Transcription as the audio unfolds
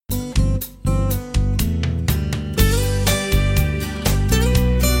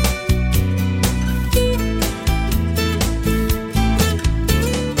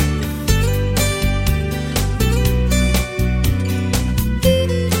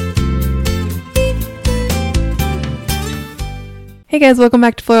Hey guys, welcome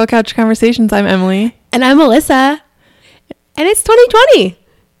back to Floral Couch Conversations. I'm Emily. And I'm Melissa. And it's 2020.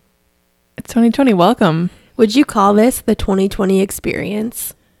 It's 2020. Welcome. Would you call this the 2020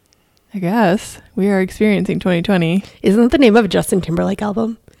 experience? I guess. We are experiencing 2020. Isn't that the name of a Justin Timberlake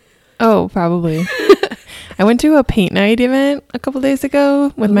album? Oh, probably. I went to a paint night event a couple days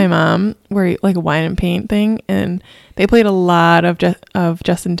ago with my mom, where like a wine and paint thing, and they played a lot of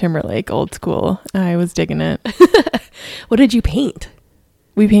Justin Timberlake, old school. I was digging it. What did you paint?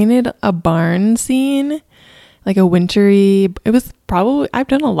 We painted a barn scene, like a wintry. It was probably, I've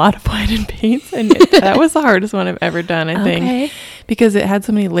done a lot of wine and paints, and that was the hardest one I've ever done, I think, because it had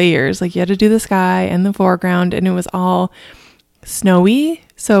so many layers. Like you had to do the sky and the foreground, and it was all snowy.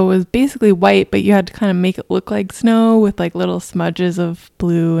 So it was basically white, but you had to kind of make it look like snow with like little smudges of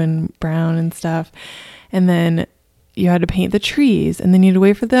blue and brown and stuff. And then you had to paint the trees, and then you had to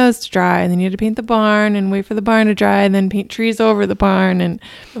wait for those to dry, and then you had to paint the barn and wait for the barn to dry, and then paint trees over the barn. And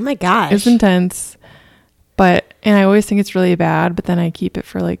oh my gosh, it's intense. And I always think it's really bad, but then I keep it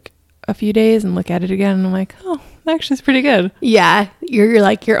for like a few days and look at it again, and I'm like, oh, actually it's pretty good. Yeah, you're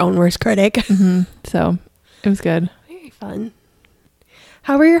like your own worst critic. Mm-hmm. So it was good. Very fun.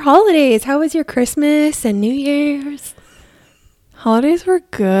 How were your holidays? How was your Christmas and New Year's? Holidays were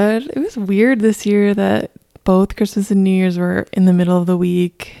good. It was weird this year that both Christmas and New Year's were in the middle of the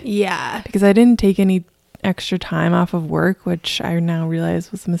week. Yeah. Because I didn't take any extra time off of work, which I now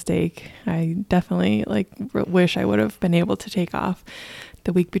realize was a mistake. I definitely wish I would have been able to take off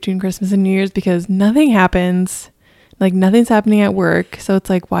the week between Christmas and New Year's, because nothing happens. Like nothing's happening at work. So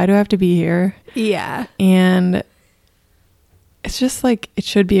it's like, why do I have to be here? Yeah. And it's just like, it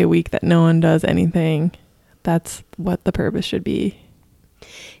should be a week that no one does anything. That's what the purpose should be.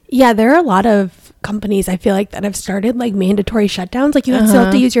 Yeah, there are a lot of companies, I feel like, that have started like mandatory shutdowns. Like you still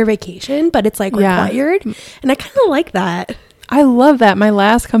have to use your vacation, but it's like required. And I kind of like that. I love that. My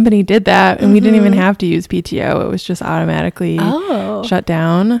last company did that, and we didn't even have to use PTO. It was just automatically shut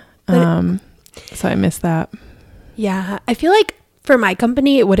down. So I missed that. Yeah, I feel like for my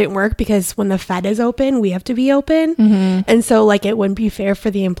company, it wouldn't work because when the Fed is open, we have to be open. Mm-hmm. And so like it wouldn't be fair for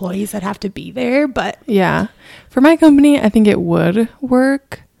the employees that have to be there. But yeah, for my company, I think it would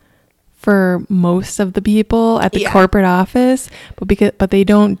work for most of the people at the corporate office, but they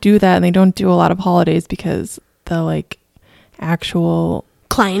don't do that, and they don't do a lot of holidays because the like actual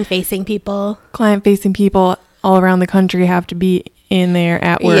client facing people all around the country have to be in there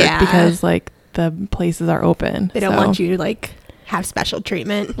at work because like the places are open. They don't want you to like have special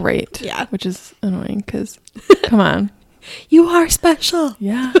treatment. Right. Yeah. Which is annoying because come on. You are special.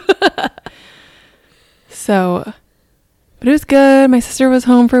 Yeah. So, but it was good. My sister was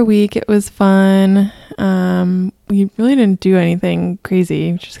home for a week. It was fun. We really didn't do anything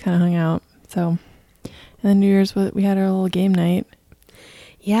crazy. We just kind of hung out. So, and then New Year's, we had our little game night.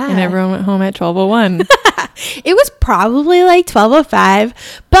 Yeah. And everyone went home at 12:01. It was probably like 12:05,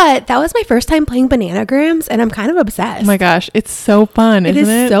 but that was my first time playing Bananagrams, and I'm kind of obsessed. Oh my gosh, it's so fun, isn't it?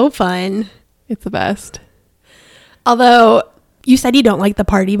 It is so fun. It's the best. Although, you said you don't like the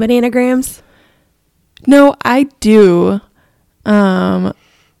party Bananagrams. No, I do.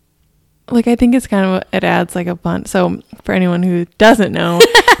 Like I think it's kind of, it adds like a fun. So for anyone who doesn't know,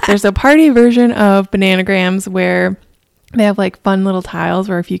 there's a party version of Bananagrams where they have like fun little tiles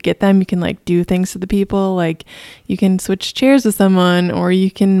where if you get them, you can like do things to the people. Like you can switch chairs with someone, or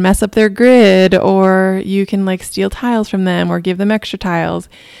you can mess up their grid, or you can like steal tiles from them or give them extra tiles.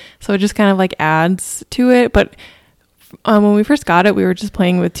 So it just kind of like adds to it. But when we first got it, we were just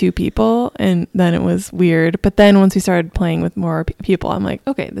playing with 2 people, and then it was weird. But then once we started playing with more people, I'm like,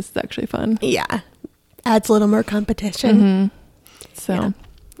 okay, this is actually fun. Yeah. Adds a little more competition. Mm-hmm. So yeah,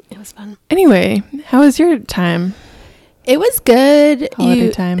 it was fun. Anyway, how was your time? It was good.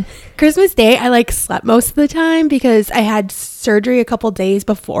 Holiday time. Christmas Day, I like slept most of the time because I had surgery a couple days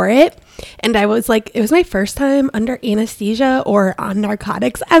before it. And I was like, it was my first time under anesthesia or on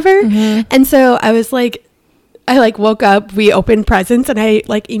narcotics ever. Mm-hmm. And so I was like, I like woke up, we opened presents, and I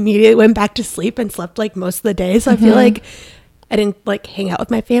like immediately went back to sleep and slept like most of the day. So I feel like I didn't like hang out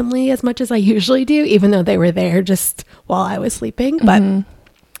with my family as much as I usually do, even though they were there just while I was sleeping. But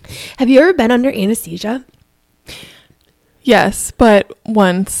have you ever been under anesthesia? Yes, but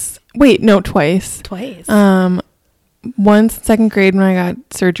once. Wait, no, twice. Twice. Once in 2nd grade when I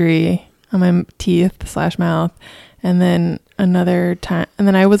got surgery on my teeth/mouth, and then another time, and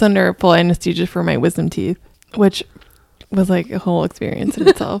then I was under full anesthesia for my wisdom teeth, which was like a whole experience in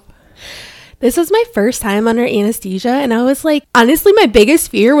itself. This was my first time under anesthesia, and I was like, honestly, my biggest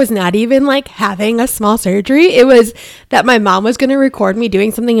fear was not even like having a small surgery. It was that my mom was going to record me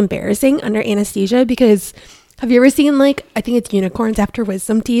doing something embarrassing under anesthesia, because Have you ever seen, like, I think it's Unicorns After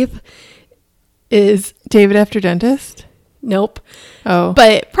Wisdom Teeth? Is David After Dentist? Nope. Oh.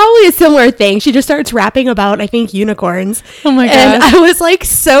 But probably a similar thing. She just starts rapping about, I think, unicorns. Oh my god. And I was like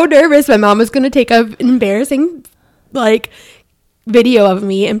so nervous. My mom was going to take an embarrassing like video of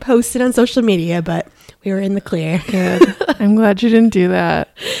me and post it on social media, but we were in the clear. Good. I'm glad you didn't do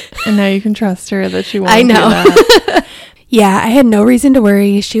that. And now you can trust her that she won't I know. do that. Yeah, I had no reason to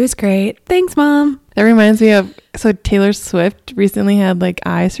worry. She was great. Thanks, Mom. That reminds me of, so Taylor Swift recently had like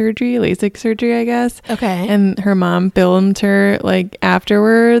eye surgery, LASIK surgery, I guess. Okay. And her mom filmed her like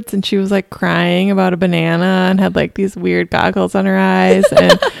afterwards, and she was like crying about a banana and had like these weird goggles on her eyes.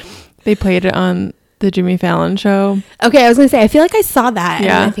 And they played it on the Jimmy Fallon show. Okay, I was going to say, I feel like I saw that.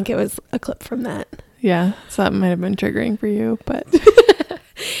 Yeah. And I think it was a clip from that. Yeah. So that might have been triggering for you, but.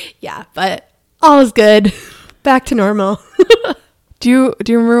 Yeah, but all is good. Back to normal. Do you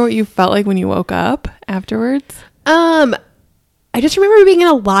remember what you felt like when you woke up afterwards? I just remember being in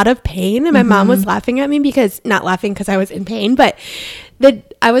a lot of pain, and my mom was laughing at me not laughing because I was in pain, but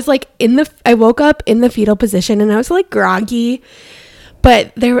I was like I woke up in the fetal position and I was like groggy,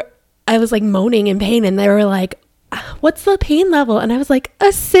 but I was like moaning in pain, and they were like, what's the pain level? And I was like,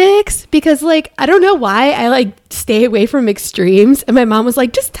 a 6, because like, I don't know why I like stay away from extremes. And my mom was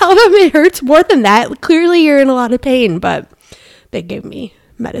like, just tell them it hurts more than that. Clearly you're in a lot of pain, but they gave me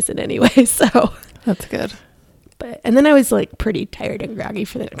medicine anyway. So That's good. and then I was like pretty tired and groggy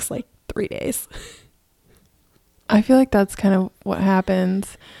for the next like 3 days. I feel like that's kind of what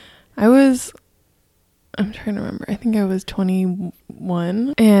happens. I'm trying to remember. I think I was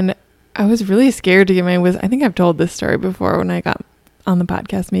 21 and I was really scared to get my I think I've told this story before when I got on the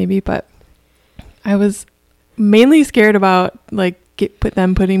podcast maybe, but I was mainly scared about like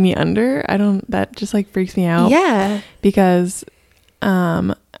them putting me under. That just like freaks me out. Yeah. Because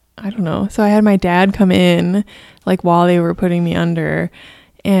I don't know. So I had my dad come in like while they were putting me under,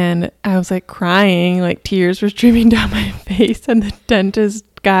 and I was like crying, like tears were streaming down my face, and the dentist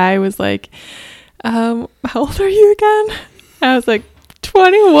guy was like, how old are you again? I was like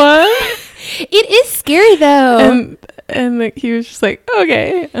 21. It is scary though. And like, he was just like,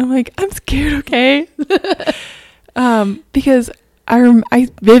 okay. I'm like, I'm scared, okay? Because I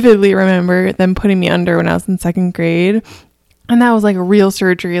vividly remember them putting me under when I was in 2nd grade. And that was like a real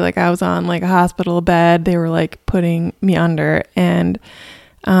surgery. Like I was on like a hospital bed. They were like putting me under. And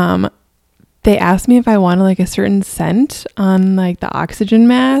they asked me if I wanted like a certain scent on like the oxygen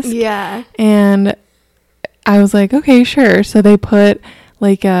mask. Yeah. And I was like, okay, sure. So they put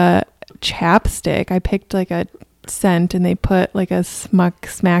like a chapstick. I picked like a scent, and they put like a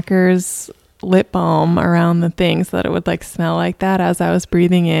Smackers lip balm around the thing so that it would like smell like that as I was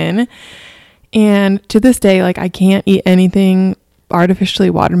breathing in. And to this day, like I can't eat anything artificially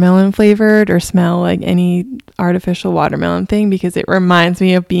watermelon flavored or smell like any artificial watermelon thing, because it reminds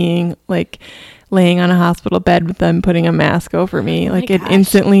me of being like laying on a hospital bed with them putting a mask over me. Oh like it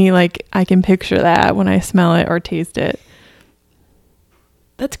instantly, like I can picture that when I smell it or taste it.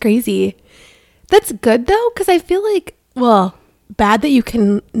 That's crazy. That's good though, because I feel like, well, bad that you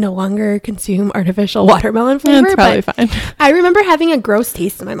can no longer consume artificial watermelon flavor. That's probably fine. I remember having a gross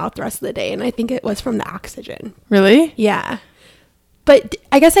taste in my mouth the rest of the day, and I think it was from the oxygen. Really? Yeah. But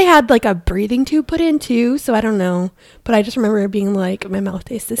I guess I had like a breathing tube put in too, so I don't know. But I just remember it being like, my mouth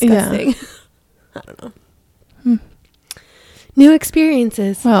tastes disgusting. Yeah. I don't know. New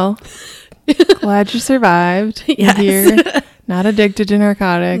experiences. Well, glad you survived. Yes. You're not addicted to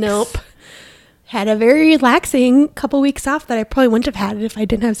narcotics. Nope. Had a very relaxing couple weeks off that I probably wouldn't have had it if I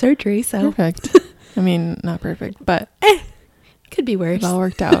didn't have surgery. So perfect. I mean, not perfect, but could be worse. It all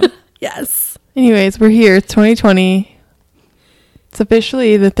worked out. Yes. Anyways, we're here. It's 2020. It's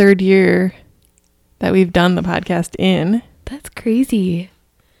officially the 3rd year that we've done the podcast in. That's crazy.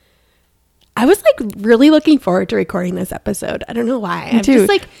 I was like really looking forward to recording this episode. I don't know why. Me too. Just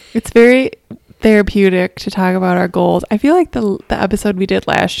like, it's very therapeutic to talk about our goals. I feel like the episode we did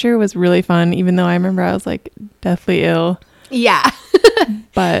last year was really fun, even though I remember I was like deathly ill. Yeah.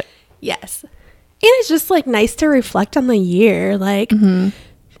 But yes. And it's just like nice to reflect on the year. Like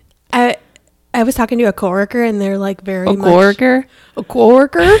I was talking to a coworker, and they're like a coworker?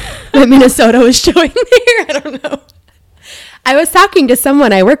 My Minnesota was showing there. I don't know. I was talking to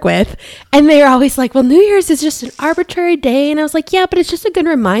someone I work with, and they were always like, well, New Year's is just an arbitrary day. And I was like, yeah, but it's just a good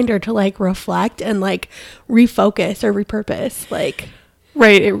reminder to like reflect and like refocus or repurpose. Like,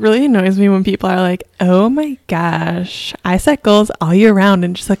 right. It really annoys me when people are like, oh my gosh, I set goals all year round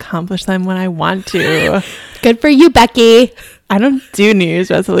and just accomplish them when I want to. Good for you, Becky. I don't do New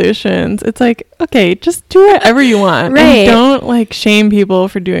Year's resolutions. It's like, okay, just do whatever you want. Right. And don't like shame people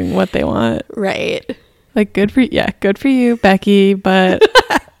for doing what they want. Right. Like, good for you, Becky, but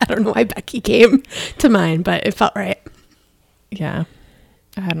I don't know why Becky came to mind, but it felt right. Yeah,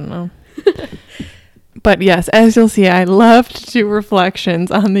 I don't know. But yes, as you'll see, I love to do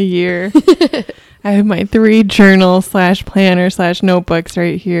reflections on the year. I have my 3 journal / planner / notebooks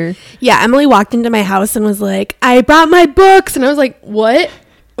right here. Yeah, Emily walked into my house and was like, I brought my books. And I was like, what?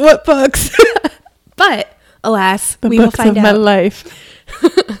 What books? But alas, The we books will find of out. my life.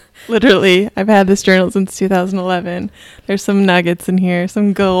 Literally, I've had this journal since 2011. There's some nuggets in here,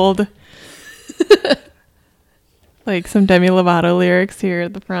 some gold. Like some Demi Lovato lyrics here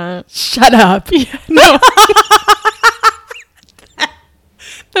at the front. Shut up. Yeah, no.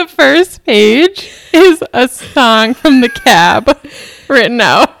 The first page is a song from The Cab written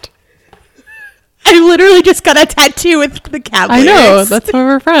out. I literally just got a tattoo with the Cab I know, lyrics. that's why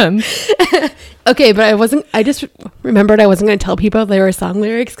we're friends. Okay, but I just remembered I wasn't going to tell people they were song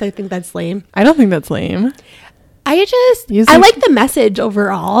lyrics because I think that's lame. I don't think that's lame. I Usually- like the message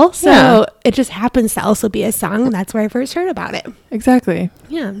overall, so Yeah. it just happens to also be a song, and that's where I first heard about it. Exactly.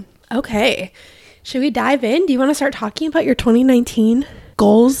 Yeah. Okay. Should we dive in? Do you want to start talking about your 2019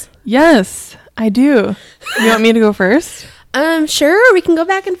 goals? Yes, I do. You want me to go first? Sure. We can go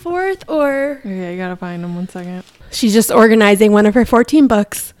back and forth, or Okay, I gotta find them 1 second. she's just organizing one of her 14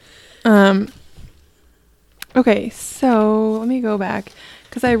 books. Okay, so let me go back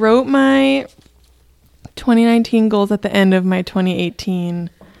because I wrote my 2019 goals at the end of my 2018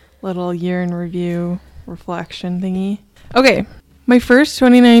 little year in review reflection thingy. Okay, my first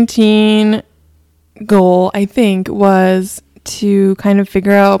 2019 goal, I think, was to kind of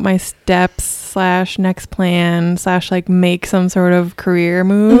figure out my steps / next plan / like make some sort of career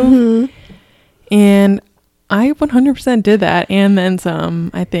move. Mm-hmm. And I 100% did that and then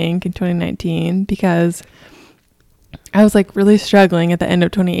some, I think, in 2019 because I was like really struggling at the end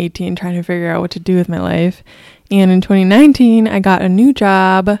of 2018 trying to figure out what to do with my life. And in 2019, I got a new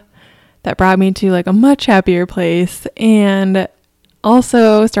job that brought me to like a much happier place and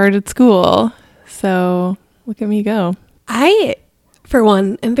also started school. So look at me go. I, for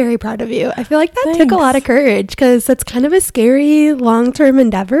one, am very proud of you. I feel like that took a Thanks. lot of courage because that's kind of a scary long-term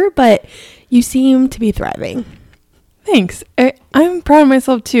endeavor, but you seem to be thriving. Thanks. I'm proud of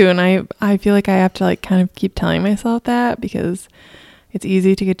myself too. And I feel like I have to like kind of keep telling myself that because it's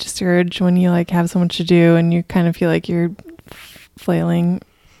easy to get discouraged when you like have so much to do and you kind of feel like you're flailing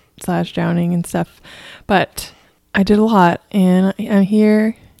 / drowning and stuff. But I did a lot and I'm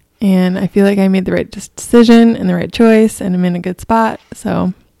here and I feel like I made the right decision and the right choice and I'm in a good spot.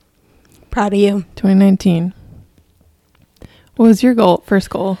 So Proud of you. 2019. What was your goal?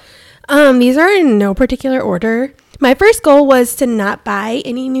 First goal? These are in no particular order. My first goal was to not buy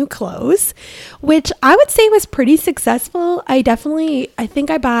any new clothes, which I would say was pretty successful. I think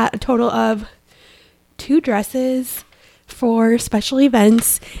I bought a total of 2 dresses for special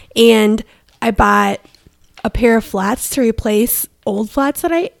events, and I bought a pair of flats to replace old flats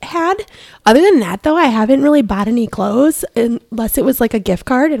that I had. Other than that, though, I haven't really bought any clothes unless it was like a gift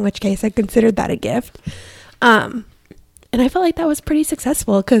card, in which case I considered that a gift. And I felt like that was pretty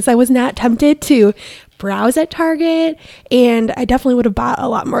successful because I was not tempted to browse at Target, and I definitely would have bought a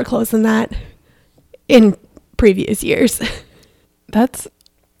lot more clothes than that in previous years. That's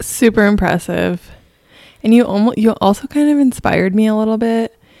super impressive. And you also kind of inspired me a little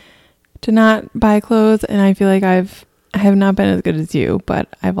bit to not buy clothes, and I feel like I have not been as good as you, but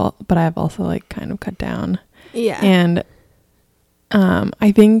I've also like kind of cut down. Yeah. And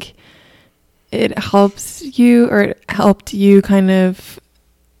I think it helps you, or it helped you kind of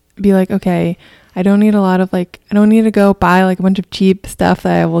be like, okay, I don't need to go buy like a bunch of cheap stuff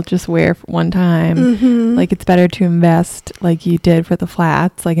that I will just wear for one time. Mm-hmm. Like it's better to invest like you did for the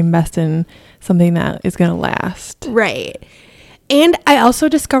flats, like invest in something that is going to last. Right. And I also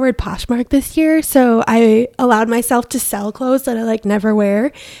discovered Poshmark this year, so I allowed myself to sell clothes that I like never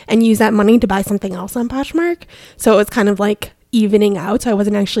wear and use that money to buy something else on Poshmark. So it was kind of like evening out, so I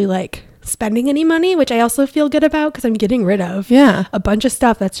wasn't actually like spending any money, which I also feel good about because I'm getting rid of a bunch of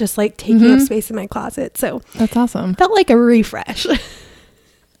stuff that's just like taking up space in my closet. So that's awesome. Felt like a refresh.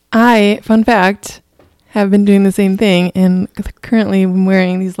 Fun fact, have been doing the same thing, and currently I'm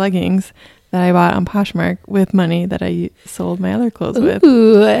wearing these leggings that I bought on Poshmark with money that I sold my other clothes with.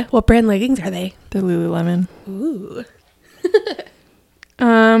 Ooh, what brand leggings are they? They're Lululemon. Ooh.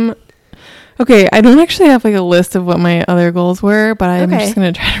 Okay, I don't actually have like a list of what my other goals were, but I'm just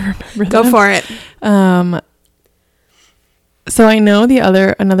going to try to remember Go them. for it. So I know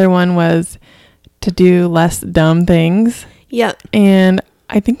another one was to do less dumb things. Yep. And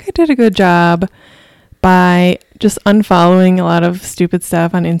I think I did a good job by just unfollowing a lot of stupid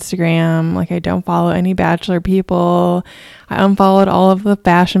stuff on Instagram. Like I don't follow any Bachelor people. I unfollowed all of the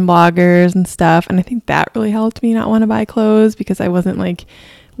fashion bloggers and stuff. And I think that really helped me not want to buy clothes because I wasn't like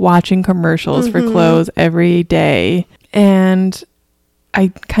watching commercials for clothes every day. And I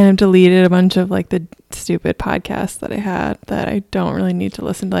kind of deleted a bunch of like the stupid podcasts that I had that I don't really need to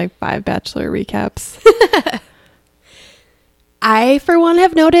listen to like 5 Bachelor recaps. I, for one,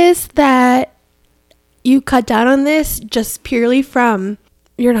 have noticed that you cut down on this just purely from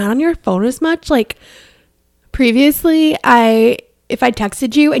you're not on your phone as much. Like previously, if I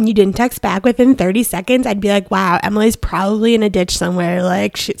texted you and you didn't text back within 30 seconds, I'd be like, wow, Emily's probably in a ditch somewhere.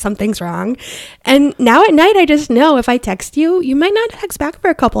 Like shit, something's wrong. And now at night, I just know if I text you, you might not text back for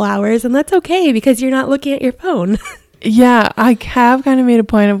a couple hours, and that's okay because you're not looking at your phone. Yeah, I have kind of made a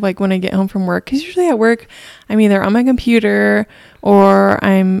point of like when I get home from work, because usually at work, I'm either on my computer or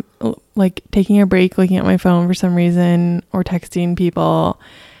I'm like taking a break looking at my phone for some reason or texting people.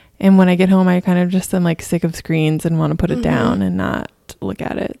 And when I get home, I kind of just am like sick of screens and want to put it down and not look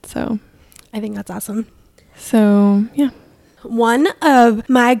at it. So I think that's awesome. So, yeah. One of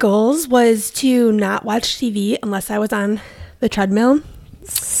my goals was to not watch TV unless I was on the treadmill.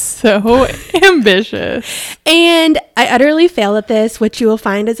 So ambitious. And I utterly failed at this, which you will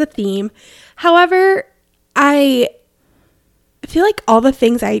find as a theme. However, I feel like all the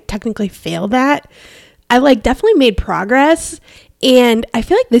things I technically failed at, I like definitely made progress. And I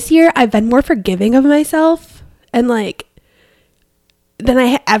feel like this year I've been more forgiving of myself and like than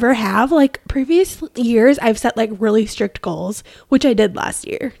I ever have. Like previous years, I've set like really strict goals, which I did last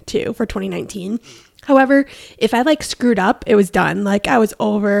year too for 2019. Kehowever, if I like screwed up, it was done. Like I was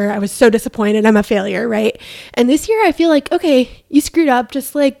over. I was so disappointed. I'm a failure, right? And this year I feel like, okay, you screwed up.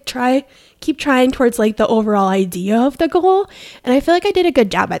 Just like keep trying towards like the overall idea of the goal. And I feel like I did a good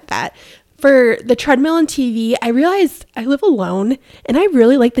job at that. For the treadmill and TV, I realized I live alone and I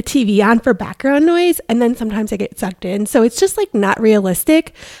really like the TV on for background noise. And then sometimes I get sucked in. So it's just like not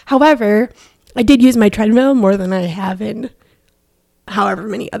realistic. However, I did use my treadmill more than I have in however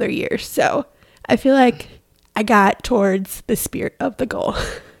many other years. So I feel like I got towards the spirit of the goal.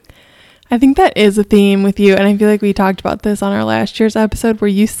 I think that is a theme with you. And I feel like we talked about this on our last year's episode where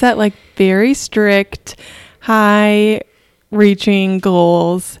you set like very strict, high reaching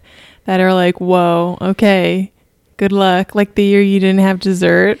goals that are like, whoa, okay, good luck. Like the year you didn't have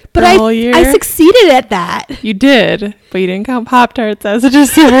dessert but the whole year. I succeeded at that. You did, but you didn't count Pop-Tarts as a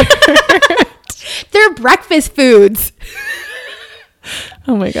dessert. They're breakfast foods.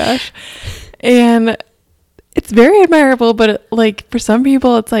 Oh my gosh. And it's very admirable, but like for some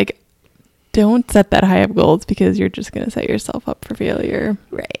people, it's like, don't set that high of goals because you're just going to set yourself up for failure.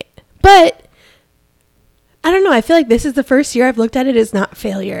 Right. But I don't know. I feel like this is the first year I've looked at it as not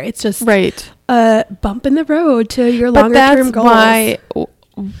failure. It's just right. A bump in the road to your longer term goals. Why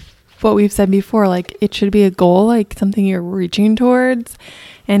what we've said before, like it should be a goal, like something you're reaching towards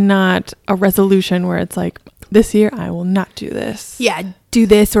and not a resolution where it's like, this year I will not do this. Yeah. Do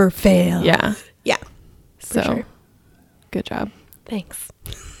this or fail. Yeah. Yeah. So sure. Good job. Thanks.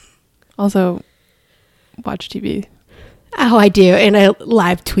 Also watch TV. Oh, I do. And I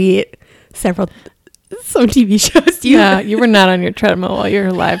live tweet some TV shows. Yeah, you were not on your treadmill while you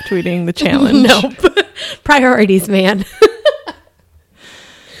were live tweeting the challenge. Nope. Priorities, man.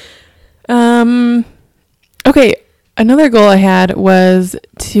 Okay, another goal I had was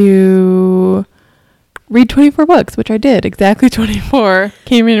to read 24 books, which I did. Exactly 24.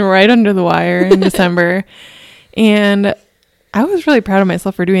 Came in right under the wire in December. And I was really proud of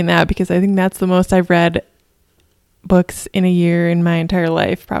myself for doing that because I think that's the most I've read books in a year in my entire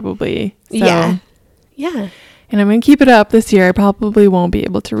life, probably. So, yeah. Yeah. And I'm going to keep it up this year. I probably won't be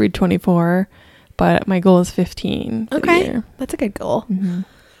able to read 24, but my goal is 15 for the year. That's a good goal. Mm-hmm.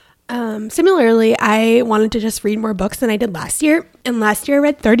 Similarly, I wanted to just read more books than I did last year. And last year I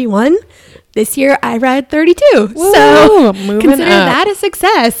read 31. This year I read 32. Woo, so consider up. that a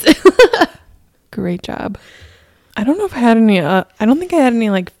success. Great job. I don't know if I had any, I don't think I had any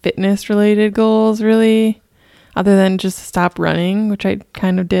like fitness related goals really, other than just stop running, which I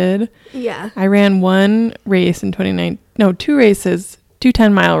kind of did. Yeah. I ran one race in 2 races, 2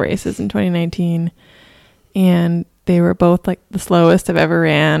 10-mile races in 2019. And they were both like the slowest I've ever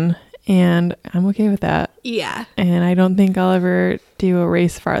ran. And I'm okay with that. Yeah. And I don't think I'll ever do a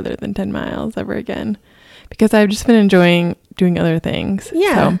race farther than 10 miles ever again because I've just been enjoying doing other things.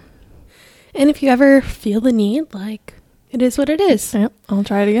 Yeah. So. And if you ever feel the need, like, it is what it is. Yep. I'll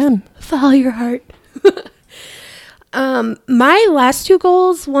try it again. Follow your heart. My last 2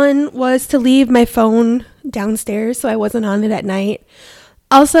 goals, one was to leave my phone downstairs so I wasn't on it at night.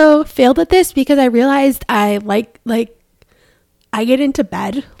 Also failed at this because I realized I I get into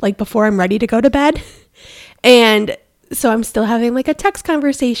bed like before I'm ready to go to bed. And so I'm still having like a text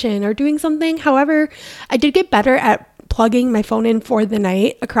conversation or doing something. However, I did get better at plugging my phone in for the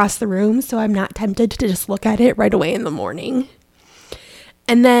night across the room, so I'm not tempted to just look at it right away in the morning.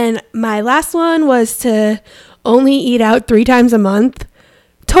 And then my last one was to only eat out 3 times a month.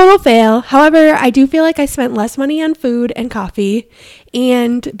 Total fail. However, I do feel like I spent less money on food and coffee.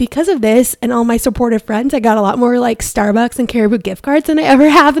 And because of this and all my supportive friends, I got a lot more like Starbucks and Caribou gift cards than I ever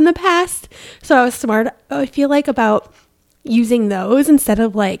have in the past. So I was smart, I feel like, about using those instead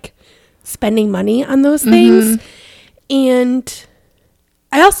of like spending money on those things. And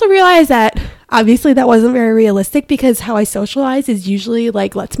I also realized that obviously that wasn't very realistic because how I socialize is usually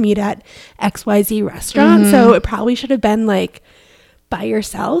like, let's meet at XYZ restaurant. So it probably should have been like by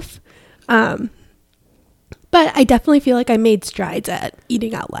yourself. But I definitely feel like I made strides at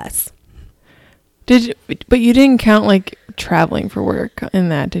eating out less. But you didn't count like traveling for work in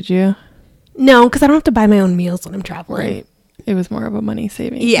that, did you? No, because I don't have to buy my own meals when I'm traveling. Right. It was more of a money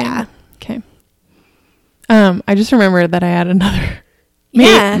saving. Yeah. Thing. Okay. I just remembered that I had another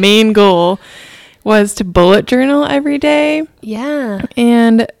main goal was to bullet journal every day. Yeah.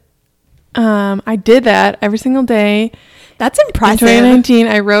 And I did that every single day. That's impressive. In 2019,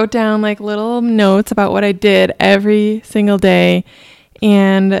 I wrote down like little notes about what I did every single day.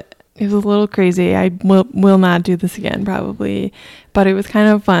 And it was a little crazy. I will not do this again probably, but it was kind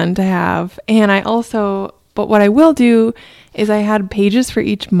of fun to have. And but what I will do is I had pages for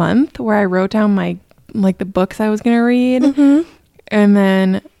each month where I wrote down the books I was going to read and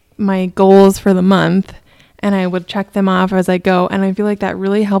then my goals for the month, and I would check them off as I go. And I feel like that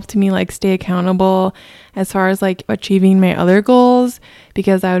really helped me like stay accountable as far as like achieving my other goals,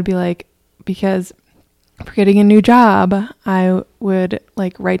 because I would be like, because for getting a new job, I would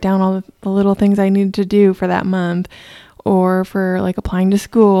like write down all the little things I needed to do for that month, or for like applying to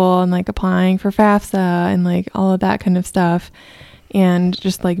school and like applying for FAFSA and like all of that kind of stuff, and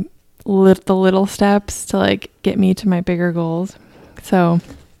just like the little steps to like get me to my bigger goals. So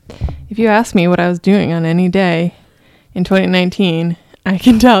if you ask me what I was doing on any day in 2019, I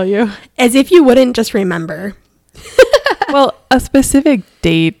can tell you. As if you wouldn't just remember. Well, a specific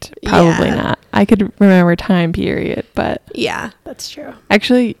date, probably not. I could remember time period, but... Yeah, that's true.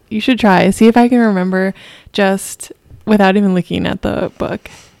 Actually, you should try. See if I can remember just without even looking at the book.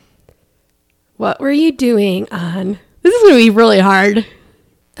 What were you doing on... This is going to be really hard.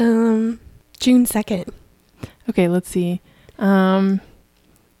 June 2nd. Okay, let's see.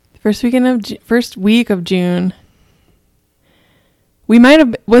 First week of June. We might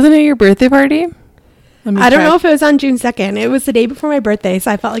have... Wasn't it your birthday party? I don't know if it was on June 2nd. It was the day before my birthday, so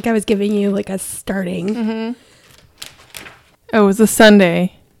I felt like I was giving you like a starting. Oh, it was a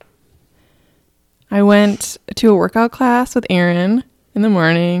Sunday. I went to a workout class with Aaron in the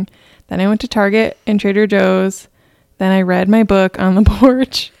morning. Then I went to Target and Trader Joe's. Then I read my book on the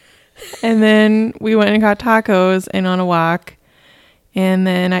porch. And then we went and got tacos and on a walk. And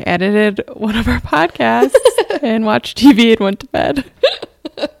then I edited one of our podcasts and watched TV and went to bed.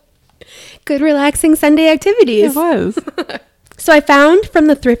 Good relaxing Sunday activities. It was. So I found from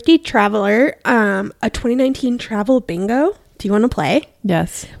the Thrifty Traveler a 2019 travel bingo. Do you want to play?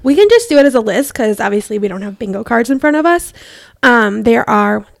 Yes. We can just do it as a list because obviously we don't have bingo cards in front of us. There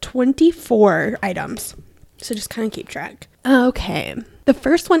are 24 items. So just kind of keep track. Okay. The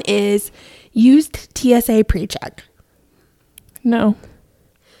first one is used TSA pre-check. No.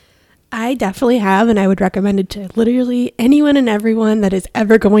 I definitely have, and I would recommend it to literally anyone and everyone that is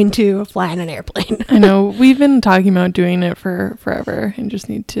ever going to fly on an airplane. I know. We've been talking about doing it for forever and just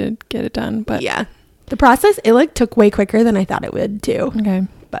need to get it done. But yeah. The process, it like took way quicker than I thought it would too. Okay.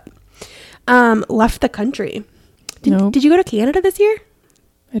 But left the country. Nope. Did you go to Canada this year?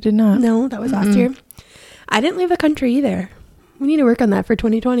 I did not. No, that was last year. I didn't leave the country either. We need to work on that for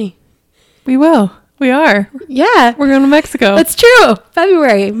 2020. We will. We are. Yeah. We're going to Mexico. That's true.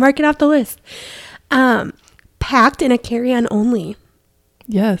 February. Mark it off the list. Packed in a carry-on only.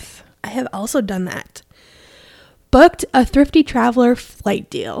 Yes. I have also done that. Booked a Thrifty Traveler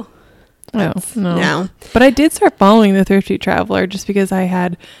flight deal. No. But I did start following the Thrifty Traveler just because I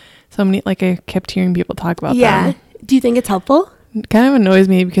had so many, like I kept hearing people talk about them. Yeah. Do you think it's helpful? It kind of annoys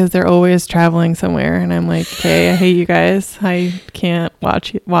me because they're always traveling somewhere and I'm like, okay, I hate you guys. I can't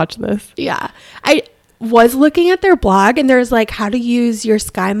watch this. Yeah. I was looking at their blog and there's like how to use your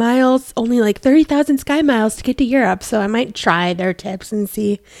Sky Miles, only like 30,000 Sky Miles to get to Europe. So I might try their tips and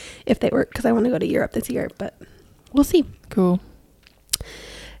see if they work because I want to go to Europe this year, but we'll see. Cool.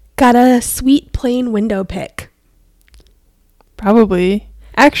 Got a sweet plain window pick. Probably.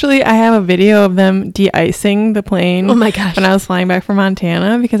 Actually, I have a video of them de-icing the plane. Oh my gosh. When I was flying back from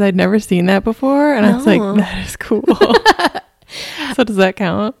Montana, because I'd never seen that before. And I was like, that is cool. So does that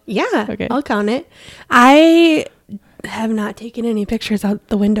count? Yeah. Okay. I'll count it. I have not taken any pictures out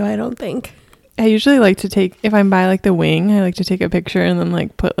the window, I don't think. I usually like to take, if I'm by like the wing, I like to take a picture and then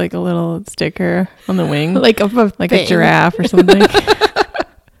like put like a little sticker on the wing. Like a giraffe or something.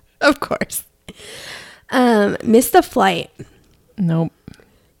 Of course. Missed a flight. Nope.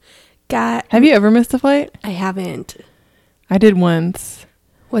 Have you ever missed a flight? I haven't. I did once.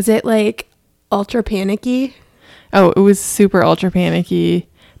 Was it like ultra panicky? Oh, it was super ultra panicky,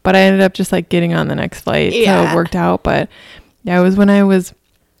 but I ended up just like getting on the next flight. Yeah. So it worked out. But yeah, it was when I was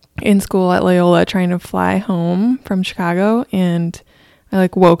in school at Loyola trying to fly home from Chicago, and I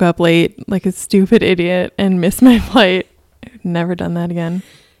like woke up late like a stupid idiot and missed my flight. I've never done that again.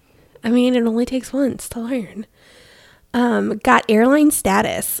 I mean, it only takes once to learn. Got airline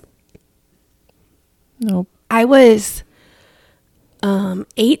status. Nope. I was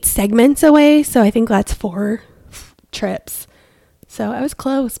 8 segments away, so I think that's 4 trips. So I was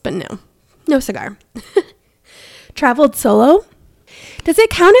close, but no cigar. Traveled solo. Does it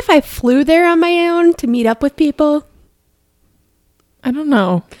count if I flew there on my own to meet up with people? I don't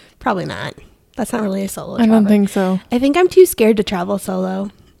know. Probably not. That's not really a solo I don't think so. I think I'm too scared to travel solo.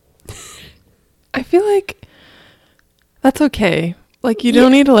 I feel like that's okay. Like, you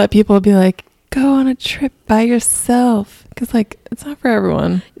don't need to let people be like, go on a trip by yourself. Because, like, it's not for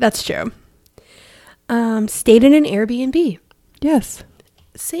everyone. That's true. Stayed in an Airbnb. Yes.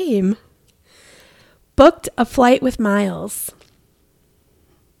 Same. Booked a flight with miles.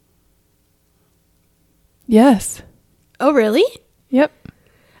 Yes. Oh, really? Yep.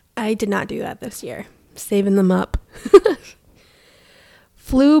 I did not do that this year. Saving them up.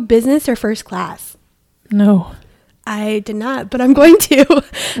 Flew business or first class? No. I did not, but I'm going to. Oh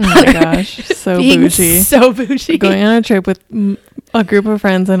my gosh. So bougie. So bougie. Going on a trip with a group of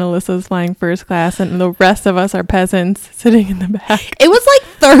friends, and Alyssa's flying first class, and the rest of us are peasants sitting in the back. It was like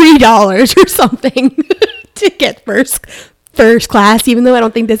 $30 or something to get first class, even though I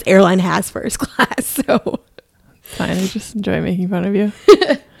don't think this airline has first class. So fine. I just enjoy making fun of you.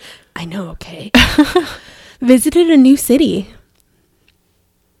 I know. Okay. Visited a new city.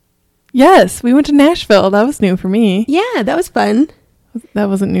 Yes, we went to Nashville. That was new for me. Yeah, that was fun. That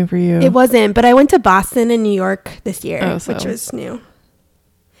wasn't new for you. It wasn't, but I went to Boston and New York this year, so. which was new.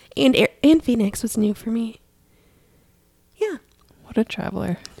 And Phoenix was new for me. Yeah. What a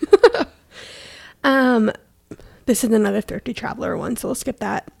traveler. This is another Thrifty Traveler one, so we'll skip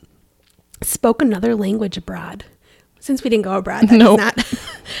that. Spoke another language abroad. Since we didn't go abroad, that's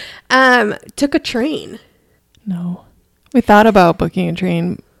not. Took a train. No. We thought about booking a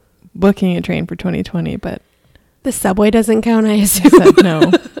train for 2020, but the subway doesn't count, I assume. I said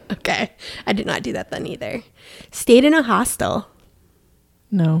no. Okay. I did not do that then either. Stayed in a hostel.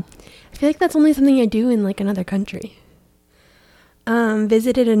 No. I feel like that's only something I do in like another country.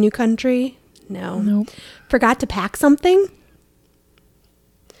 Visited a new country. No. Nope. Forgot to pack something.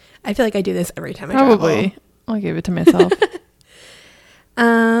 I feel like I do this every time I Probably. travel. I'll give it to myself.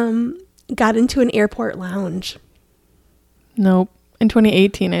 Got into an airport lounge. Nope. In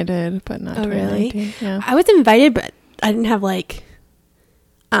 2018 I did, but not 2019. Really? Yeah. I was invited, but I didn't have like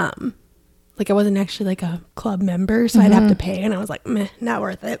I wasn't actually like a club member, so I'd have to pay, and I was like, meh, not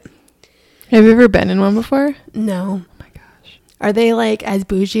worth it. Have you ever been in one before? No. Oh my gosh. Are they like as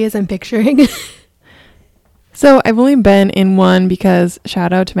bougie as I'm picturing? So I've only been in one because,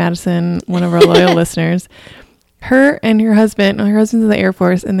 shout out to Madison, one of our loyal listeners. Her husband's in the Air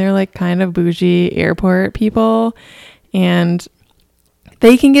Force, and they're like kind of bougie airport people, and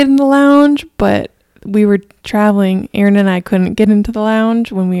they can get in the lounge, but we were traveling. Aaron and I couldn't get into the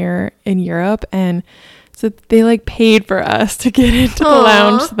lounge when we were in Europe, and so they like paid for us to get into the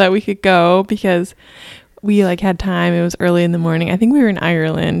lounge so that we could go, because we like had time. It was early in the morning. I think we were in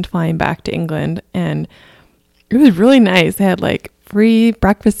Ireland flying back to England, and it was really nice. They had like free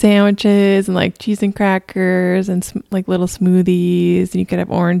breakfast sandwiches and like cheese and crackers and like little smoothies, and you could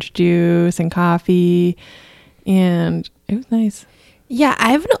have orange juice and coffee, and it was nice. Yeah,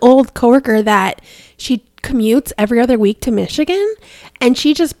 I have an old coworker that she commutes every other week to Michigan, and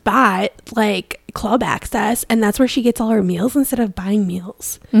she just bought like club access, and that's where she gets all her meals instead of buying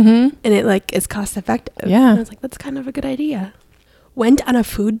meals. Mm-hmm. And it like is cost effective. Yeah. And I was like, that's kind of a good idea. Went on a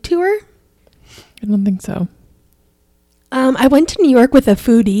food tour. I don't think so. I went to New York with a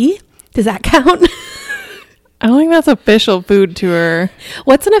foodie. Does that count? I don't think that's official food tour.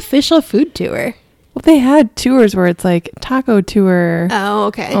 What's an official food tour? Well, they had tours where it's like taco tour. Oh,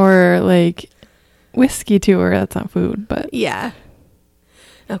 okay. Or like whiskey tour. That's not food, but Yeah.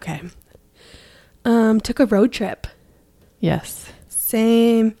 Okay. Took a road trip. Yes.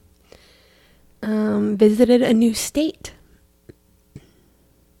 Same. Visited a new state.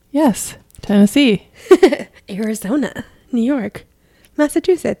 Yes. Tennessee. Arizona, New York,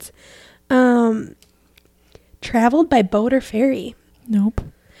 Massachusetts. Traveled by boat or ferry. Nope.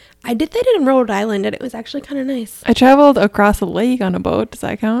 I did that in Rhode Island, and it was actually kind of nice. I traveled across a lake on a boat. Does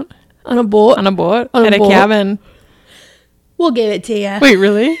that count? On a boat? On a boat? On a At a boat. cabin. We'll give it to you. Wait,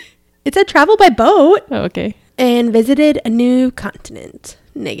 really? It said travel by boat Oh, okay. and visited a new continent.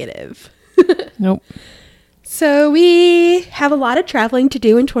 Negative. Nope. So we have a lot of traveling to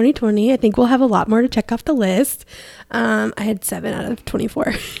do in 2020. I think we'll have a lot more to check off the list. I had 7 out of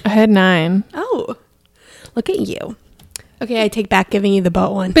 24. I had 9. Oh, look at you. Okay, I take back giving you the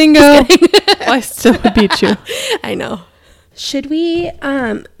boat one. Bingo. Well, I still would beat you. I know. Should we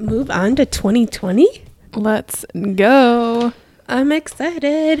move on to 2020? Let's go. I'm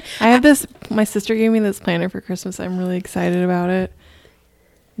excited. I have this. My sister gave me this planner for Christmas. I'm really excited about it.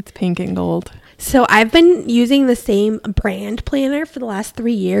 It's pink and gold. So I've been using the same brand planner for the last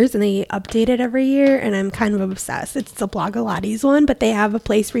 3 years, and they update it every year, and I'm kind of obsessed. It's the Blogilates one, but they have a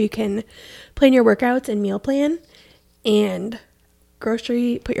place where you can plan your workouts and meal plan and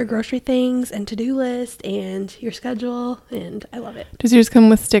put your grocery things and to-do list and your schedule, and I love it. Does yours come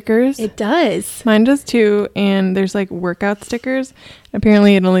with stickers? It does. Mine does too, and there's like workout stickers.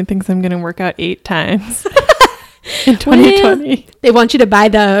 Apparently it only thinks I'm going to work out 8 times in 2020. Well, they want you to buy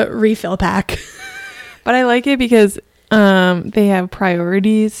the refill pack. But I like it because they have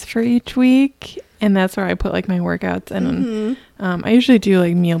priorities for each week, and that's where I put like my workouts. And I usually do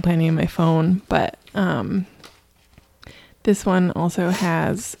like meal planning on my phone, but this one also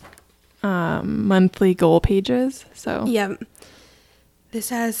has monthly goal pages. So yeah, this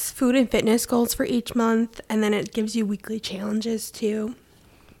has food and fitness goals for each month, and then it gives you weekly challenges too.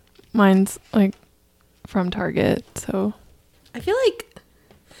 Mine's like from Target, so I feel like,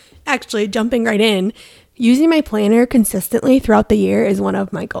 actually, jumping right in, using my planner consistently throughout the year is one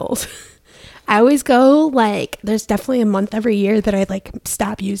of my goals. I always go like, there's definitely a month every year that I like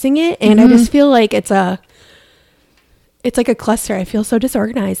stop using it, and I just feel like it's like a cluster. I feel so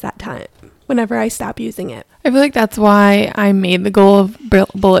disorganized that time whenever I stop using it. I feel like that's why I made the goal of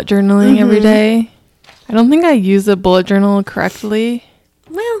bullet journaling every day. I don't think I use a bullet journal correctly.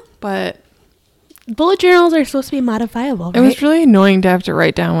 Well, But bullet journals are supposed to be modifiable, right? it was really annoying to have to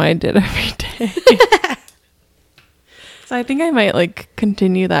write down what I did every day. So I think I might like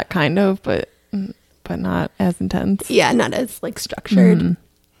continue that kind of, but not as intense. Yeah, not as like structured.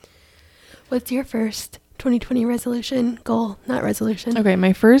 What's your first 2020 resolution goal? Not resolution. Okay,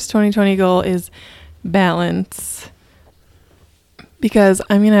 my first 2020 goal is balance, because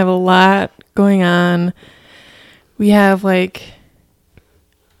I'm going to have a lot going on. We have like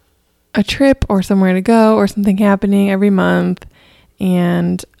a trip or somewhere to go or something happening every month.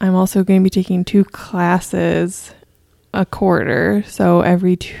 And I'm also going to be taking 2 classes a quarter. So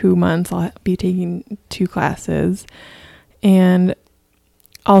every 2 months I'll be taking 2 classes, and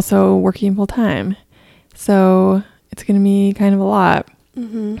also working full time. So it's going to be kind of a lot.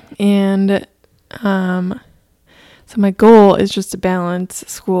 And so my goal is just to balance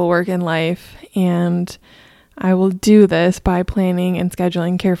schoolwork and life, and I will do this by planning and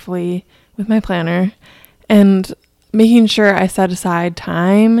scheduling carefully with my planner and making sure I set aside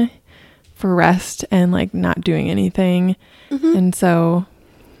time for rest and like not doing anything. And so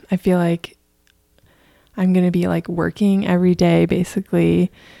I feel like I'm going to be like working every day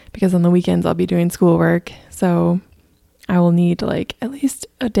basically, because on the weekends I'll be doing schoolwork. So I will need like at least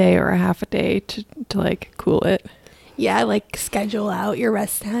a day or a half a day to like cool it. Yeah, like schedule out your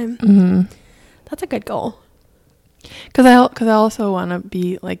rest time. That's a good goal. Because I also want to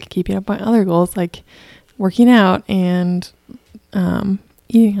be like keeping up on other goals, like working out and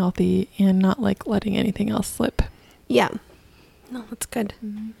eating healthy and not like letting anything else slip. Yeah. No, that's good.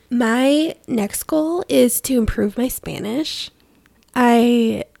 My next goal is to improve my Spanish.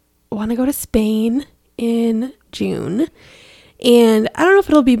 I want to go to Spain in June. And I don't know if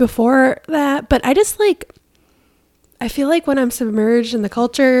it'll be before that, but I feel like when I'm submerged in the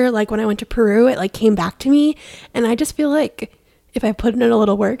culture, like when I went to Peru, it like came back to me. And I just feel like if I put in a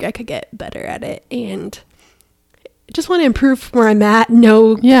little work, I could get better at it. And I just want to improve from where I'm at.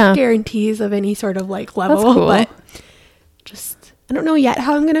 No guarantees of any sort of like level. That's cool. But just, I don't know yet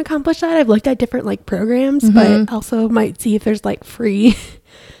how I'm going to accomplish that. I've looked at different like programs, but also might see if there's like free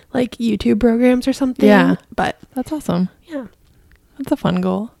like YouTube programs or something. Yeah. But that's awesome. Yeah. That's a fun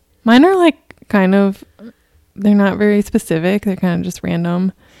goal. Mine are like kind of, they're not very specific. They're kind of just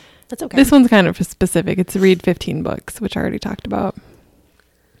random. That's okay. This one's kind of specific. It's read 15 books, which I already talked about.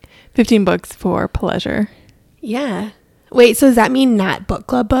 15 books for pleasure. Yeah. Wait, so does that mean not book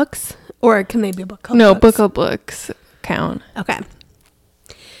club books? Or can they be book club No, books? book club books count. Okay.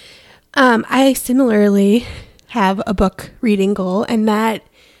 I similarly have a book reading goal, and that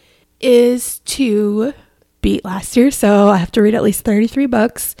is to beat last year. So I have to read at least 33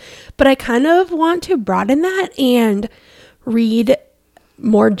 books, but I kind of want to broaden that and read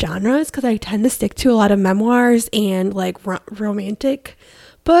more genres because I tend to stick to a lot of memoirs and like romantic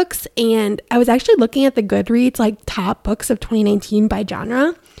books. And I was actually looking at the Goodreads like top books of 2019 by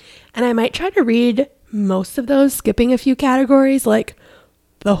genre, and I might try to read most of those, skipping a few categories like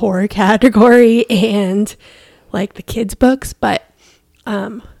the horror category and like the kids books, but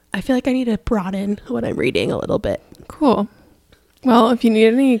I feel like I need to broaden what I'm reading a little bit. Cool. Well, if you need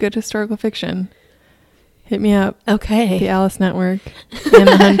any good historical fiction, hit me up. Okay. The Alice Network and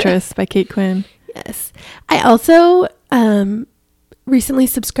The Huntress by Kate Quinn. Yes. I also recently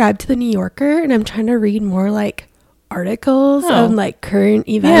subscribed to The New Yorker, and I'm trying to read more like articles on like current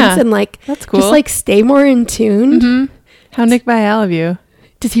events and like that's cool. Just like stay more in tune. Mm-hmm. How Nick Vial of you.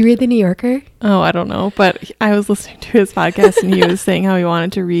 Does he read The New Yorker? Oh, I don't know, but I was listening to his podcast and he was saying how he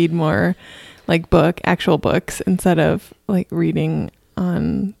wanted to read more like actual books instead of like reading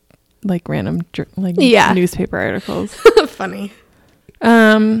on like random newspaper articles. Funny.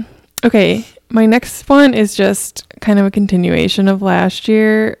 Okay, my next one is just kind of a continuation of last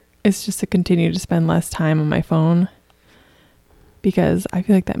year. It's just to continue to spend less time on my phone because I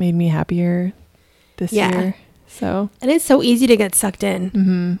feel like that made me happier this year. So, and it's so easy to get sucked in.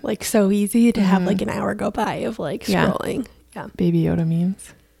 Mm-hmm. Like so easy to have like an hour go by of like scrolling. Yeah. Baby Yoda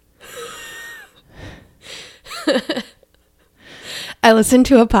memes. I listened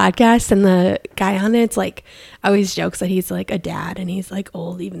to a podcast and the guy on it's like always jokes that he's like a dad and he's like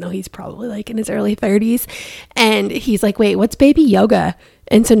old, even though he's probably like in his early 30s. And he's like, wait, what's baby yoga?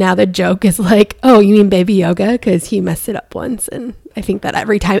 And so now the joke is like, oh, you mean baby yoga? Because he messed it up once. And I think that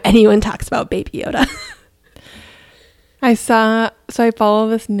every time anyone talks about baby Yoda. I follow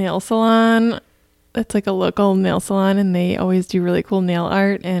this nail salon. It's like a local nail salon and they always do really cool nail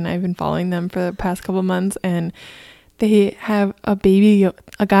art. And I've been following them for the past couple months and they have a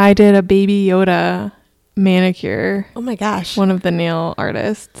guy did a baby Yoda manicure. Oh my gosh. One of the nail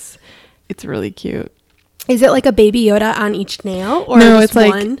artists. It's really cute. Is it like a baby Yoda on each nail or no, just it's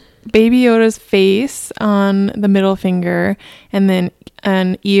like one? Baby Yoda's face on the middle finger and then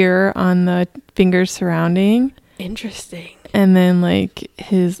an ear on the fingers surrounding. Interesting. And then like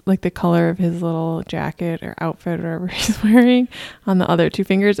the color of his little jacket or outfit or whatever he's wearing on the other two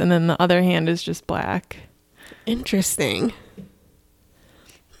fingers, and then the other hand is just black. Interesting.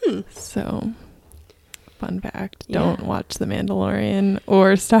 So, fun fact: don't watch The Mandalorian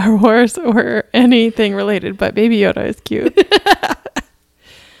or Star Wars or anything related, but Baby Yoda is cute.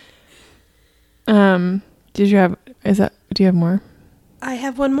 Do you have more? I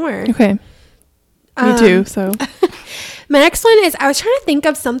have one more. Okay. Me too. So my next one is I was trying to think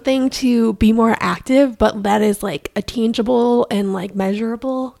of something to be more active, but that is like a tangible and like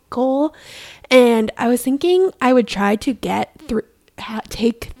measurable goal. And I was thinking I would try to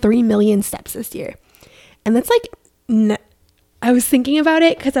take 3 million steps this year. And that's like, I was thinking about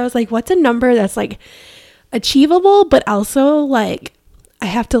it because I was like, what's a number that's like achievable, but also like I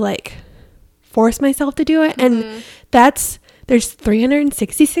have to like force myself to do it. And there's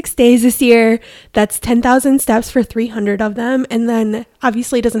 366 days this year. That's 10,000 steps for 300 of them. And then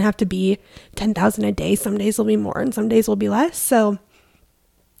obviously it doesn't have to be 10,000 a day. Some days will be more and some days will be less. So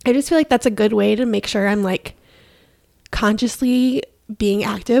I just feel like that's a good way to make sure I'm like consciously being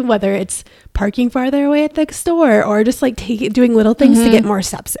active, whether it's parking farther away at the store or just like doing little things to get more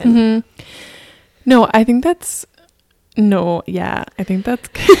steps in. Mm-hmm. I think that's How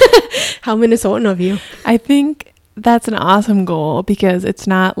Minnesotan of you. I think that's an awesome goal because it's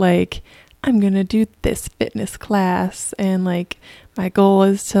not like I'm going to do this fitness class and like my goal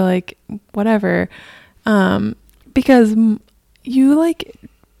is to like whatever. Because you like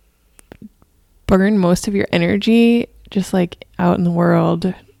burn most of your energy just like out in the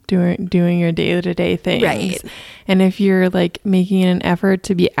world doing your day-to-day things. Right. And if you're like making an effort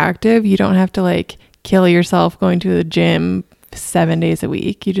to be active, you don't have to like kill yourself going to the gym 7 days a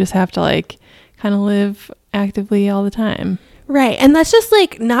week. You just have to like kind of live actively all the time. Right. And that's just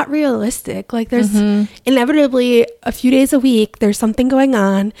like not realistic. Like there's inevitably a few days a week, there's something going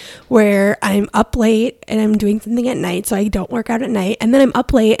on where I'm up late and I'm doing something at night. So I don't work out at night. And then I'm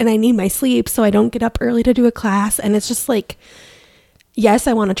up late and I need my sleep. So I don't get up early to do a class. And it's just like, yes,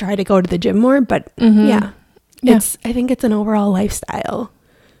 I want to try to go to the gym more, but I think it's an overall lifestyle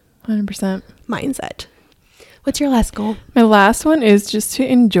 100% mindset. What's your last goal? My last one is just to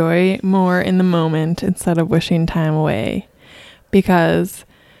enjoy more in the moment instead of wishing time away, because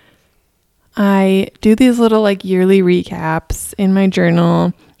I do these little like yearly recaps in my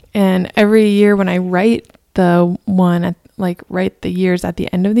journal, and every year when I write the one at write the years at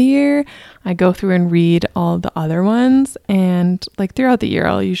the end of the year, I go through and read all the other ones, and like throughout the year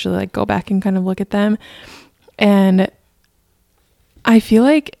I'll usually like go back and kind of look at them, and I feel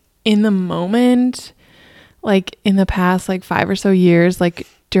like in the moment, like in the past like 5 or so years, like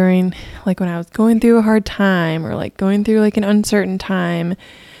during like when I was going through a hard time or like going through like an uncertain time,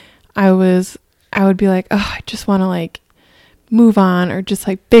 I would be like, oh, I just want to like move on or just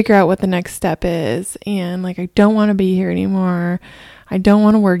like figure out what the next step is, and like I don't want to be here anymore, I don't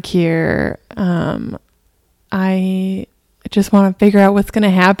want to work here, I just want to figure out what's going to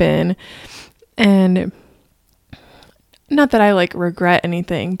happen. And not that I like regret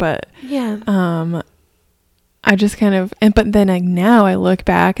anything, but I just kind of, but then like now I look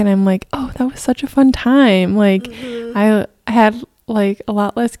back and I'm like, oh, that was such a fun time, like I had like a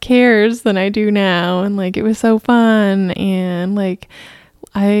lot less cares than I do now, and like it was so fun, and like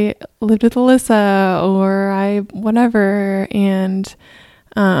I lived with Alyssa or I whatever, and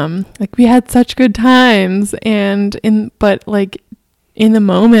like we had such good times, but like in the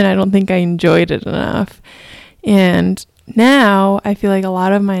moment I don't think I enjoyed it enough. And now I feel like a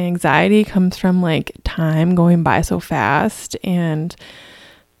lot of my anxiety comes from like time going by so fast, and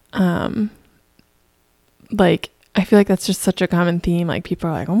like I feel like that's just such a common theme. Like people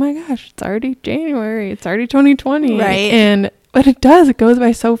are like, oh my gosh, it's already January, it's already 2020. Right. But it goes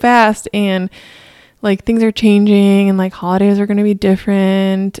by so fast, and like things are changing, and like holidays are going to be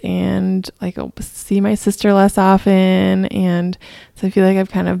different, and like I'll see my sister less often. And so I feel like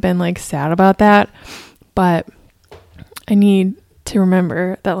I've kind of been like sad about that, but I need to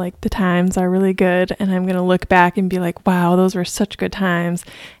remember that like the times are really good, and I'm going to look back and be like, wow, those were such good times.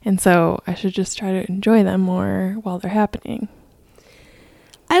 And so I should just try to enjoy them more while they're happening.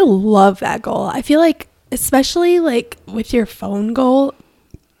 I love that goal. I feel like, especially like with your phone goal,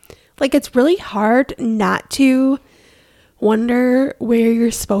 like it's really hard not to wonder where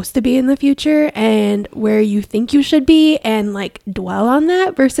you're supposed to be in the future and where you think you should be, and like dwell on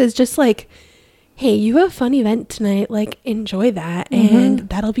that versus just like, hey, you have a fun event tonight, like enjoy that, and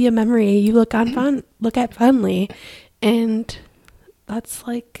that'll be a memory you look at fondly. And that's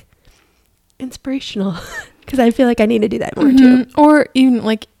like inspirational, because I feel like I need to do that more too. Or even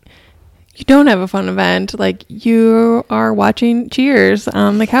like you don't have a fun event, like you are watching Cheers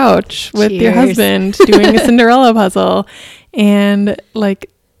on the couch with your husband doing a Cinderella puzzle, and like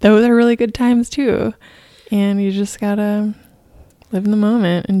those are really good times too, and you just gotta live in the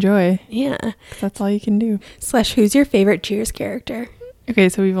moment, enjoy. Yeah. That's all you can do. / who's your favorite Cheers character? Okay,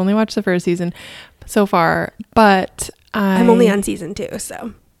 so we've only watched the first season so far, but I'm only on season 2,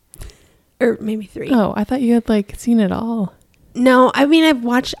 so. Or maybe 3. Oh, I thought you had like seen it all. No, I mean, I've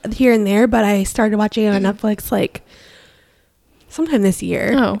watched here and there, but I started watching it on Netflix like sometime this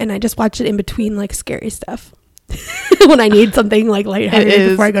year. Oh. And I just watch it in between like scary stuff. When I need something like lighthearted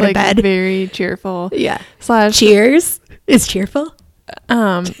before I go to bed. Very cheerful. Yeah. / Cheers is cheerful.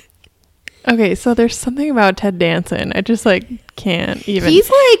 Okay, so there's something about Ted Danson. I just like can't even. He's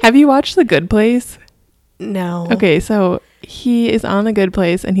like, have you watched The Good Place? No. Okay, so he is on The Good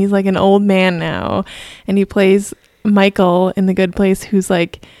Place, and he's like an old man now, and he plays Michael in The Good Place, who's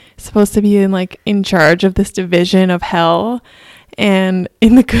like supposed to be in charge of this division of hell, and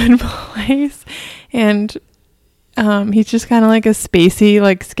in The Good Place, and he's just kind of like a spacey,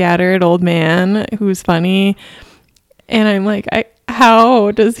 like scattered old man who's funny. And I'm like,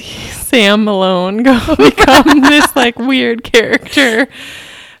 how does Sam Malone become this like weird character?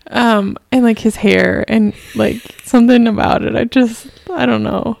 And like his hair and like something about it. I don't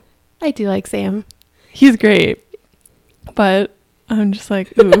know. I do like Sam. He's great. But I'm just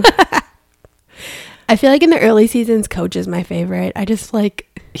like, ooh. I feel like in the early seasons, Coach is my favorite. I just like...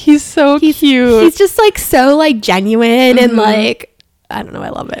 He's so cute. He's just like so like genuine and like, I don't know. I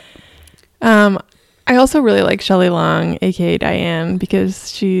love it. I also really like Shelley Long, aka Diane,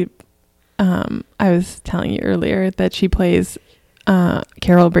 because she, I was telling you earlier that she plays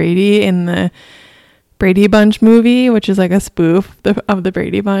Carol Brady in the Brady Bunch movie, which is like a spoof of the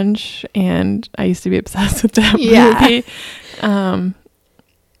Brady Bunch, and I used to be obsessed with that movie.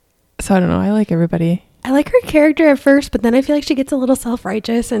 So I don't know. I like everybody. I like her character at first, but then I feel like she gets a little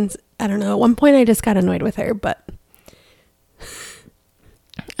self-righteous, and I don't know. At one point, I just got annoyed with her, but.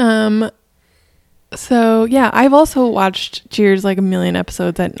 So yeah, I've also watched Cheers like a million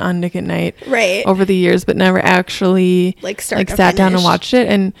episodes on Nick at Night right over the years, but never actually like sat down and watched it.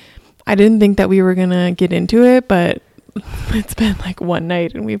 And I didn't think that we were going to get into it, but it's been like one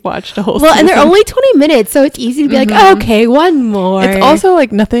night and we've watched a whole season. And they're only 20 minutes, so it's easy to be like, oh, okay, one more. It's also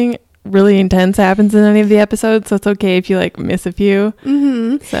like nothing really intense happens in any of the episodes, so it's okay if you like miss a few.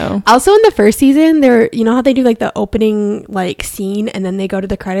 So also in the first season, there, you know how they do like the opening like scene and then they go to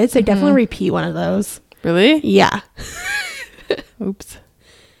the credits? They definitely repeat one of those. Really? Yeah. Oops.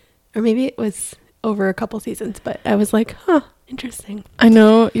 Or maybe it was over a couple seasons, but I was like, huh, interesting. I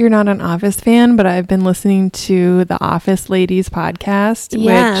know you're not an Office fan, but I've been listening to the Office Ladies podcast,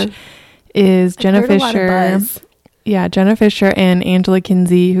 which is Jenna Fisher. Yeah, Jenna Fisher and Angela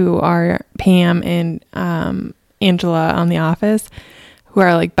Kinsey, who are Pam and Angela on The Office, who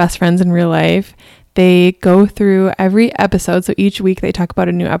are like best friends in real life. They go through every episode. So each week they talk about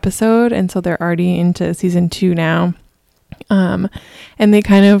a new episode. And so they're already into season 2 now. And they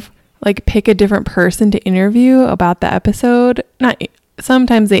kind of like pick a different person to interview about the episode.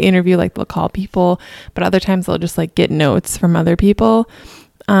 Sometimes they interview, like they'll call people, but other times they'll just like get notes from other people.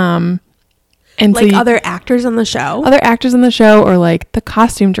 And like other actors on the show, or like the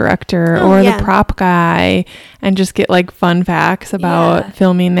costume director the prop guy, and just get like fun facts about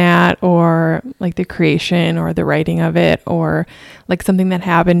filming that, or like the creation or the writing of it, or like something that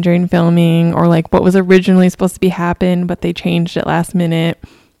happened during filming, or like what was originally supposed to be happen but they changed it last minute.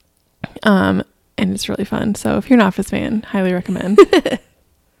 And it's really fun. So if you're an Office fan, highly recommend.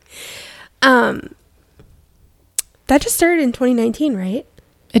 That just started in 2019, right?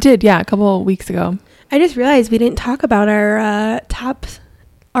 It did, yeah, a couple of weeks ago. I just realized we didn't talk about our top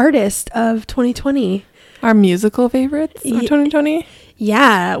artist of 2020. Our musical favorites of 2020?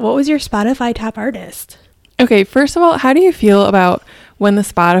 Yeah. What was your Spotify top artist? Okay, first of all, how do you feel about when the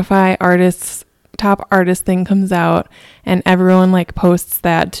Spotify top artist thing comes out and everyone like posts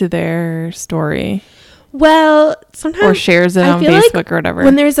that to their story? Well, sometimes... Or shares it on Facebook like or whatever.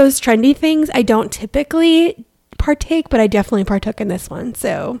 When there's those trendy things, I don't typically partake, but I definitely partook in this one.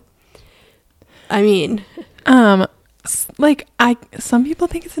 So I mean, like some people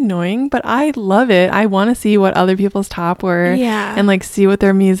think it's annoying, but I love it. I want to see what other people's top were, and like see what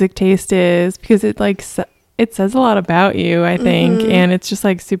their music taste is, because it like it says a lot about you, I think, and it's just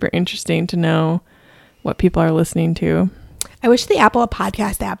like super interesting to know what people are listening to. I wish the Apple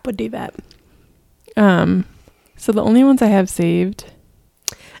Podcast app would do that. So the only ones I have saved,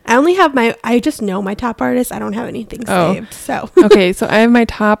 I just know my top artists. I don't have anything saved. So okay, so I have my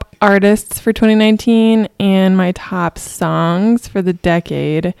top artists for 2019 and my top songs for the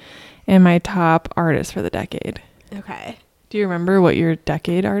decade and my top artists for the decade. Okay. Do you remember what your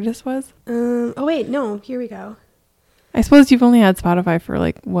decade artist was? Oh wait, no, here we go. I suppose you've only had Spotify for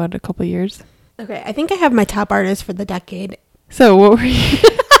like a couple years. Okay, I think I have my top artist for the decade. So what were you?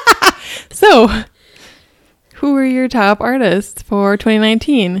 So who were your top artists for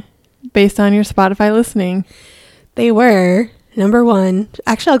 2019 based on your Spotify listening? They were number 1.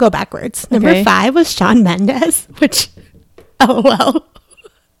 Actually, I'll go backwards. Number 5 was Shawn Mendes, which, LOL.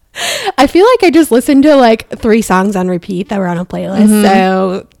 I feel like I just listened to like 3 songs on repeat that were on a playlist.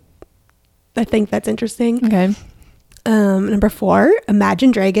 So I think that's interesting. Okay. Number 4,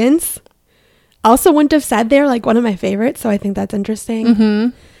 Imagine Dragons. Also wouldn't have said they're like one of my favorites, so I think that's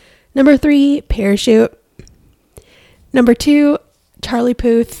interesting. Number 3, Parachute. Number 2, Charlie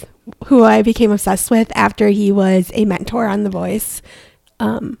Puth, who I became obsessed with after he was a mentor on The Voice.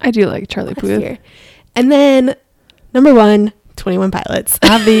 I do like Charlie Puth. And then number 1, 21 Pilots.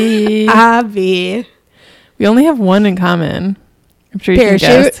 Avi. We only have one in common. I'm sure you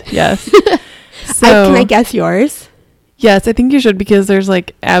Parachute. can guess. Yes. So, can I guess yours? Yes, I think you should, because there's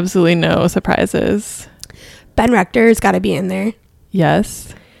like absolutely no surprises. Ben Rector's got to be in there.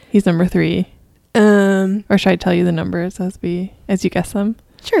 Yes. He's number 3. Or should I tell you the numbers as you guess them?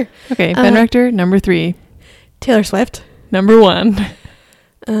 Sure. Okay, Ben Rector, number 3. Taylor Swift, number 1.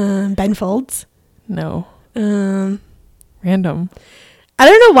 Ben Folds. No. I Random. don't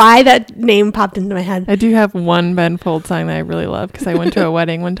know why that name popped into my head. I do have one Ben Folds song that I really love, because I went to a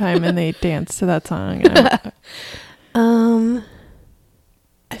wedding one time and they danced to that song. I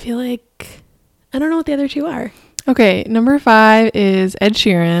feel like I don't know what the other 2 are. Okay, number 5 is Ed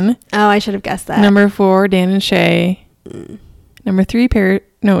Sheeran. Oh, I should have guessed that. Number 4, Dan and Shay. Number 3,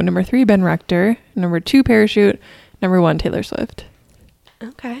 Ben Rector. Number 2, Parachute. Number 1, Taylor Swift.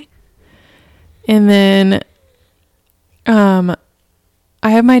 Okay. And then I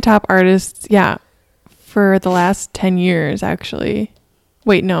have my top artists, for the last 10 years, actually.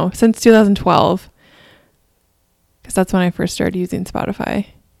 Wait, no, since 2012. Because that's when I first started using Spotify.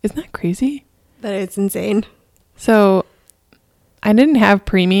 Isn't that crazy? That is insane. So I didn't have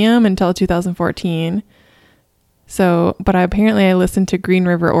premium until 2014. So, but apparently I listened to Green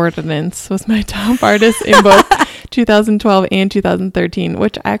River Ordinance was my top artist in both 2012 and 2013,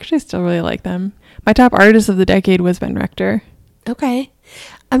 which I actually still really like them. My top artist of the decade was Ben Rector. Okay.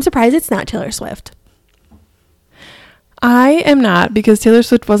 I'm surprised it's not Taylor Swift. I am not, because Taylor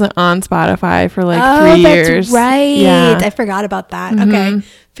Swift wasn't on Spotify for like 3 years. That's right. Yeah. I forgot about that. Okay.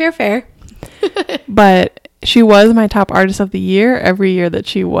 Fair. But she was my top artist of the year every year that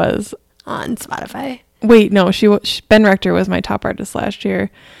she was on Spotify. Wait, no, Ben Rector was my top artist last year,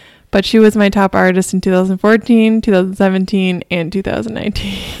 but she was my top artist in 2014, 2017, and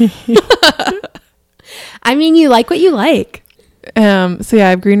 2019. I mean, you like what you like. So yeah, I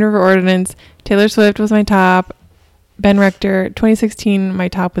have Green River Ordinance. Taylor Swift was my top. Ben Rector. 2016, my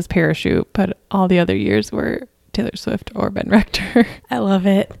top was Parachute, but all the other years were Taylor Swift or Ben Rector. I love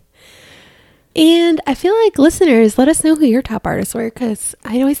it. And I feel like listeners, let us know who your top artists were, because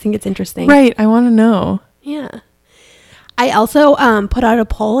I always think it's interesting. Right. I want to know. Yeah. I also put out a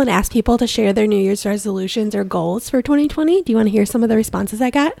poll and asked people to share their New Year's resolutions or goals for 2020. Do you want to hear some of the responses I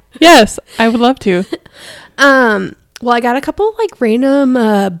got? Yes, I would love to. Well, I got a couple like random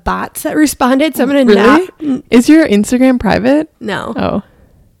bots that responded, so I'm going to Really? Is your Instagram private? No. Oh.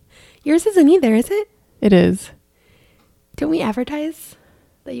 Yours isn't either, is it? It is. Don't we advertise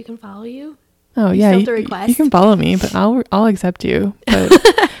that you can follow you? Oh, yeah. You can follow me, but I'll accept you.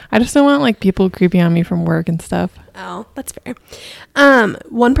 But I just don't want like people creeping on me from work and stuff. Oh, that's fair.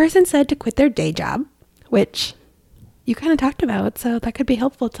 One person said to quit their day job, which you kind of talked about, so that could be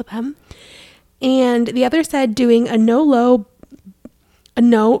helpful to them. And the other said doing a no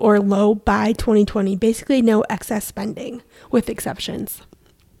or low by 2020, basically no excess spending with exceptions.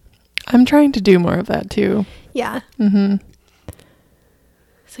 I'm trying to do more of that too. Yeah.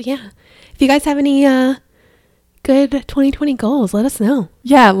 So yeah, if you guys have any good 2020 goals, let us know.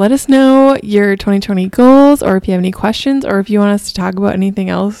 Yeah, let us know your 2020 goals, or if you have any questions, or if you want us to talk about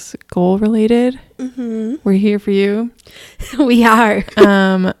anything else goal related. We're here for you. We are.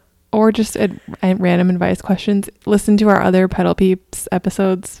 Or just at random advice questions. Listen to our other Pedal Peeps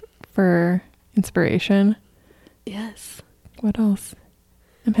episodes for inspiration. Yes. What else?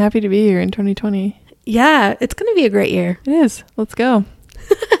 I'm happy to be here in 2020. Yeah, it's going to be a great year. It is. Let's go.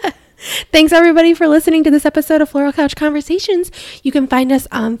 Thanks everybody for listening to this episode of Floral Couch Conversations. You can find us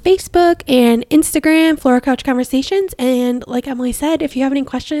on Facebook and Instagram, Floral Couch Conversations. And like Emily said, if you have any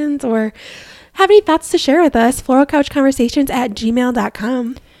questions or have any thoughts to share with us,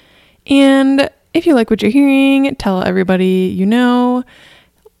 floralcouchconversations@gmail.com. And if you like what you're hearing, tell everybody you know.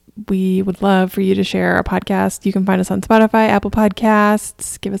 We would love for you to share our podcast. You can find us on Spotify, Apple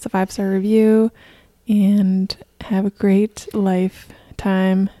Podcasts. Give us a 5-star review and have a great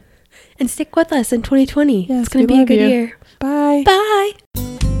lifetime. And stick with us in 2020. Yes, it's going to be a good year. Bye. Bye.